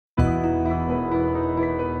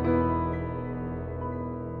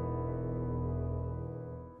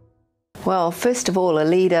Well, first of all, a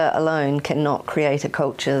leader alone cannot create a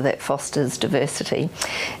culture that fosters diversity.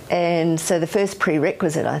 And so the first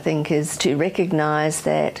prerequisite, I think, is to recognise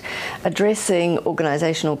that addressing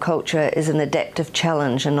organisational culture is an adaptive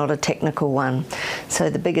challenge and not a technical one. So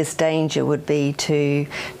the biggest danger would be to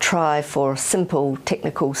try for a simple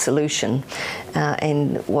technical solution,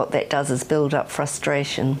 and what that does is build up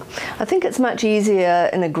frustration. I think it's much easier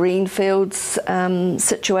in a greenfields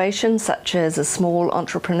situation, such as a small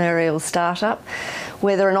entrepreneurial startup,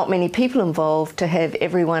 where there are not many people involved, to have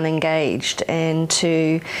everyone engaged and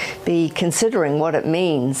to be considering what it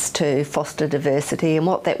means to foster diversity and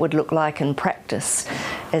what that would look like in practice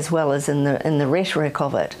as well as in the rhetoric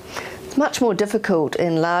of it. It's much more difficult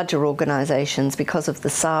in larger organisations because of the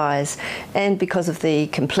size and because of the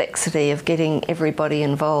complexity of getting everybody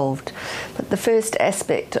involved. But the first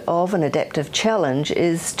aspect of an adaptive challenge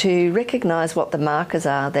is to recognise what the markers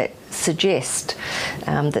are that suggest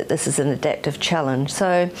that this is an adaptive challenge.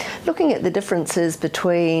 So looking at the differences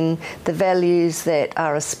between the values that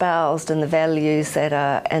are espoused and the values that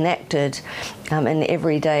are enacted in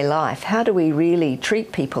everyday life. How do we really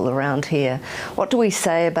treat people around here? What do we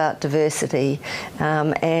say about diversity?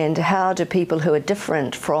 And how do people who are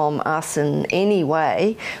different from us in any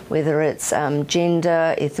way, whether it's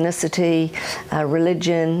gender, ethnicity,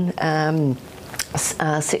 religion,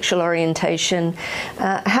 sexual orientation,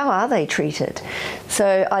 how are they treated?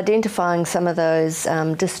 So identifying some of those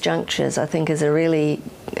disjunctures, I think, is a really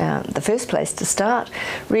the first place to start,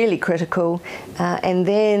 really critical. And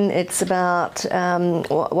then it's about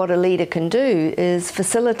what a leader can do is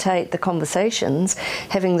facilitate the conversations,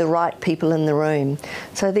 having the right people in the room.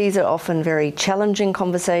 So these are often very challenging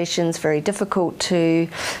conversations, very difficult to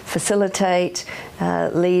facilitate.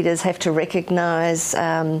 Leaders have to recognise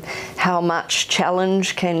how much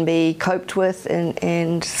challenge can be coped with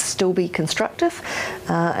and still be constructive,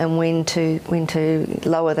 and when to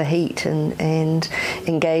lower the heat and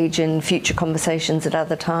engage in future conversations at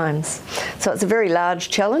other times. So it's a very large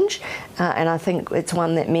challenge, and I think it's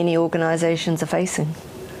one that many organisations are facing.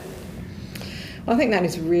 I think that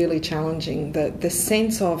is really challenging, the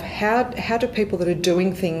sense of how do people that are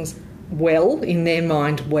doing things well, in their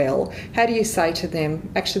mind well, how do you say to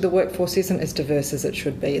them, actually the workforce isn't as diverse as it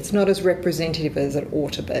should be, it's not as representative as it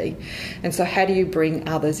ought to be, and so how do you bring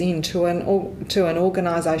others into an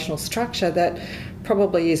organisational structure that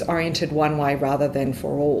probably is oriented one way rather than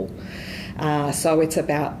for all. So it's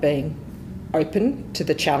about being open to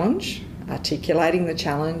the challenge, articulating the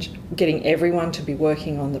challenge, getting everyone to be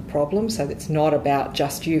working on the problem, so it's not about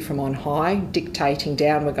just you from on high dictating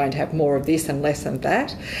down, we're going to have more of this and less of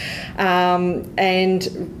that,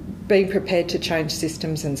 and being prepared to change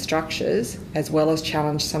systems and structures, as well as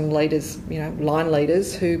challenge some leaders, line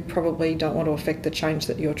leaders, who probably don't want to affect the change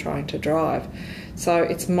that you're trying to drive. So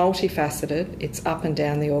it's multifaceted, it's up and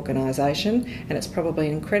down the organisation, and it's probably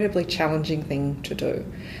an incredibly challenging thing to do.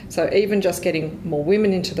 So even just getting more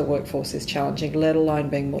women into the workforce is challenging, let alone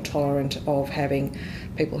being more tolerant of having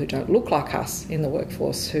people who don't look like us in the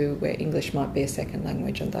workforce, where English might be a second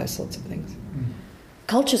language and those sorts of things.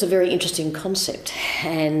 Culture is a very interesting concept,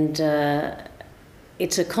 and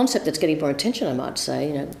it's a concept that's getting more attention, I might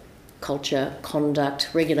say. Culture, conduct,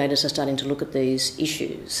 regulators are starting to look at these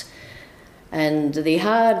issues. And the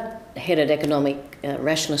hard-headed economic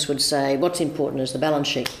rationalists would say what's important is the balance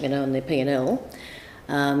sheet, and their P&L.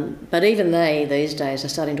 But even they, these days, are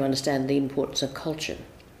starting to understand the importance of culture.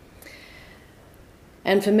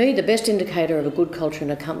 And for me, the best indicator of a good culture in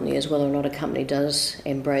a company is whether or not a company does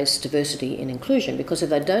embrace diversity and inclusion, because if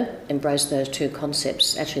they don't embrace those two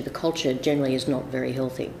concepts, actually the culture generally is not very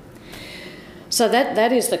healthy. So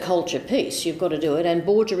that is the culture piece. You've got to do it, and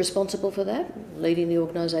boards are responsible for that, leading the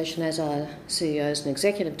organisation, as are CEOs and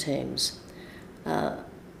executive teams.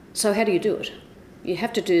 So how do you do it? You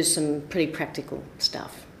have to do some pretty practical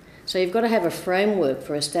stuff. So you've got to have a framework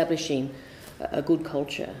for establishing a good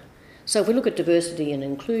culture. So if we look at diversity and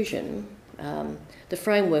inclusion, the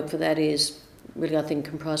framework for that is really, I think,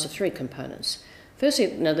 comprised of three components. Firstly,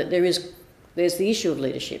 that there's the issue of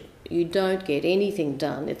leadership. You don't get anything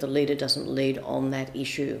done if the leader doesn't lead on that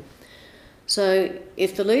issue. So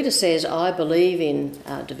if the leader says, I believe in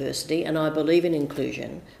diversity and I believe in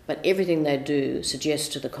inclusion, but everything they do suggests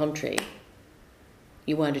to the contrary,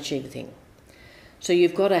 you won't achieve a thing. So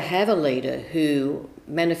you've got to have a leader who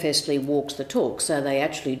manifestly walks the talk, so they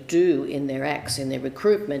actually do in their acts, in their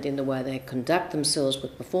recruitment, in the way they conduct themselves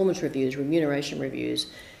with performance reviews, remuneration reviews,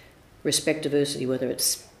 respect diversity, whether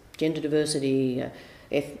it's gender diversity,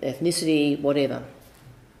 ethnicity, whatever.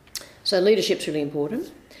 So leadership's really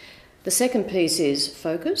important. The second piece is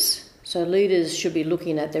focus. So leaders should be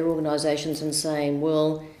looking at their organisations and saying,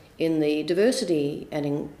 well, in the diversity and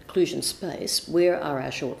inclusion space, where are our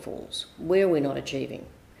shortfalls? Where are we not achieving?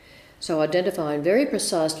 So identifying very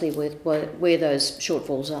precisely where those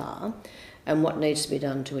shortfalls are and what needs to be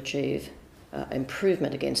done to achieve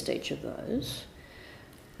improvement against each of those.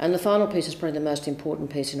 And the final piece is probably the most important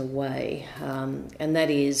piece in a way, and that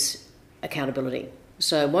is accountability.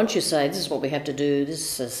 So once you say, this is what we have to do,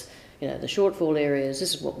 this is the shortfall areas,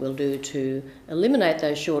 this is what we'll do to eliminate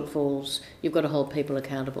those shortfalls, you've got to hold people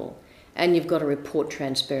accountable and you've got to report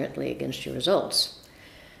transparently against your results.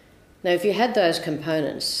 Now, if you had those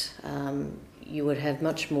components, you would have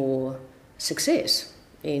much more success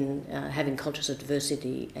in having cultures of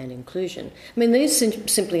diversity and inclusion. I mean, these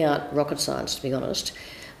simply aren't rocket science, to be honest.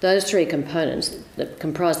 Those three components that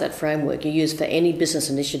comprise that framework you use for any business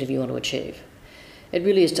initiative you want to achieve. It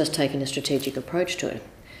really is just taking a strategic approach to it.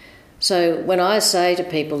 So when I say to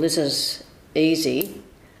people, this is easy,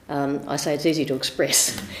 I say it's easy to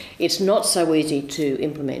express. It's not so easy to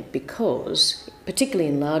implement because, particularly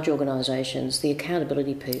in large organisations, the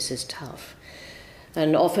accountability piece is tough.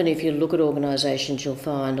 And often if you look at organisations, you'll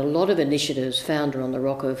find a lot of initiatives founder on the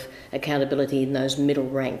rock of accountability in those middle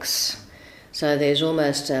ranks. So there's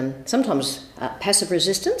almost sometimes passive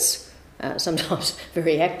resistance, sometimes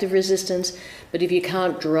very active resistance, but if you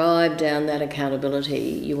can't drive down that accountability,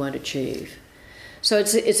 you won't achieve. So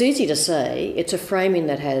it's easy to say, it's a framing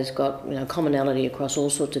that has got commonality across all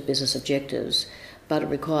sorts of business objectives, but it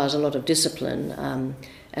requires a lot of discipline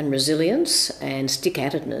and resilience and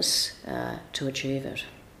stick-at-itness to achieve it.